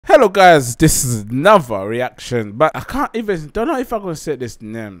Hello guys, this is another reaction, but I don't know if I'm gonna say this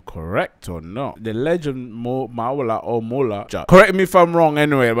name correct or not. The legend Maula or Maula Jatt. Correct me if I'm wrong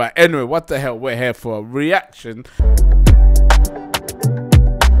anyway, but anyway, what the hell, we're here for a reaction.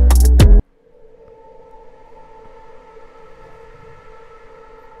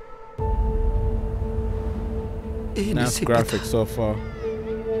 Nice graphics so far.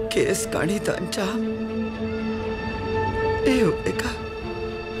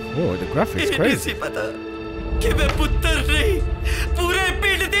 Oh, the graphics crazy.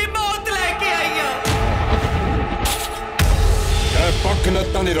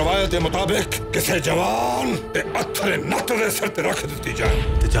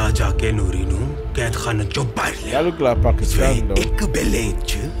 That look like Pakistan though.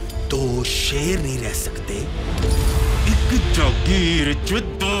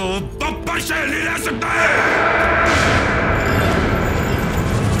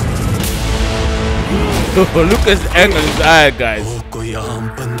 Look at the angle in his eye, guys.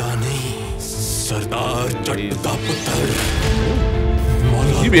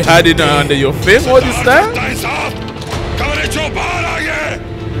 You be hiding under your face all this time?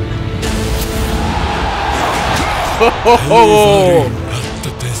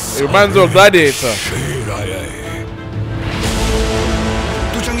 It reminds me of Gladiator.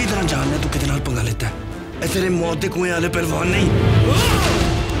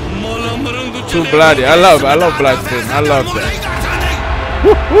 Too bloody. I love blood film. I love that.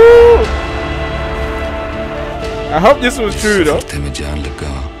 I hope this was true though.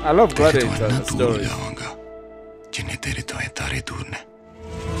 I love Gladiator stories.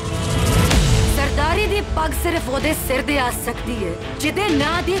 सरदारी दी पग सिर्फ ओदे सिर दे आ सकती है जिदे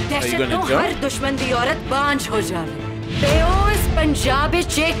ना दी दहशत तो हर दुश्मन दी औरत बांझ हो जावे ते ओ इस पंजाब विच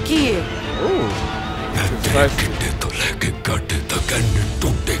चेक किए तो लेके गाटे तक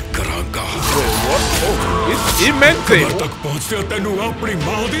टूटे करांगा he meant it तक पहुंचते तेनू अपनी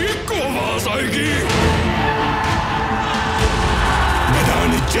मां दी इको आवाज आएगी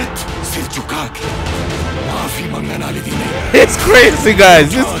मैदान इज्जत सिर झुका के माफी मांगने वाली दी नहीं it's crazy guys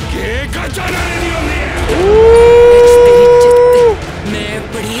this मैं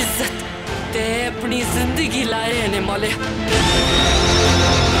अपनी इज्जत ते अपनी जिंदगी लाए रहने वाले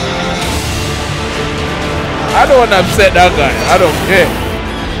I don't want to upset that guy. I don't care.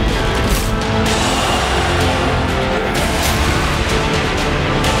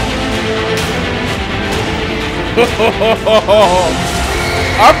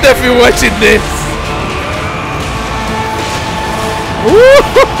 I'm definitely watching this.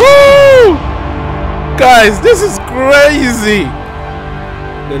 Guys, this is crazy.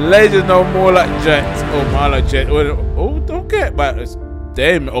 The legend of Maula Jatt. Oh, Maula Jatt. Oh, don't get, but it's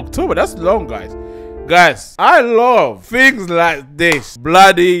damn October. That's long, guys. Guys, I love things like this.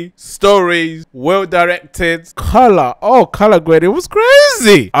 Bloody stories, well directed, color. Oh, color grade. It was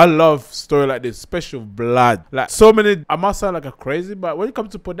crazy. I love story like this, special blood. Like so many. I must sound like a crazy, but when it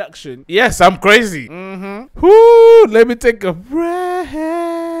comes to production, yes, I'm crazy. Whoo, let me take a breath.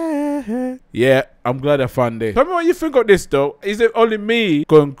 Yeah, I'm glad I found it. Tell me what you think of this though. Is it only me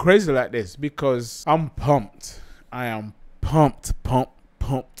going crazy like this? Because I'm pumped. I am pumped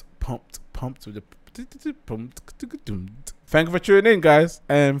to the thank you for tuning in guys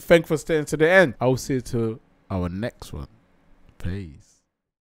and thank you for staying to the end. I will see you to our next one. Peace.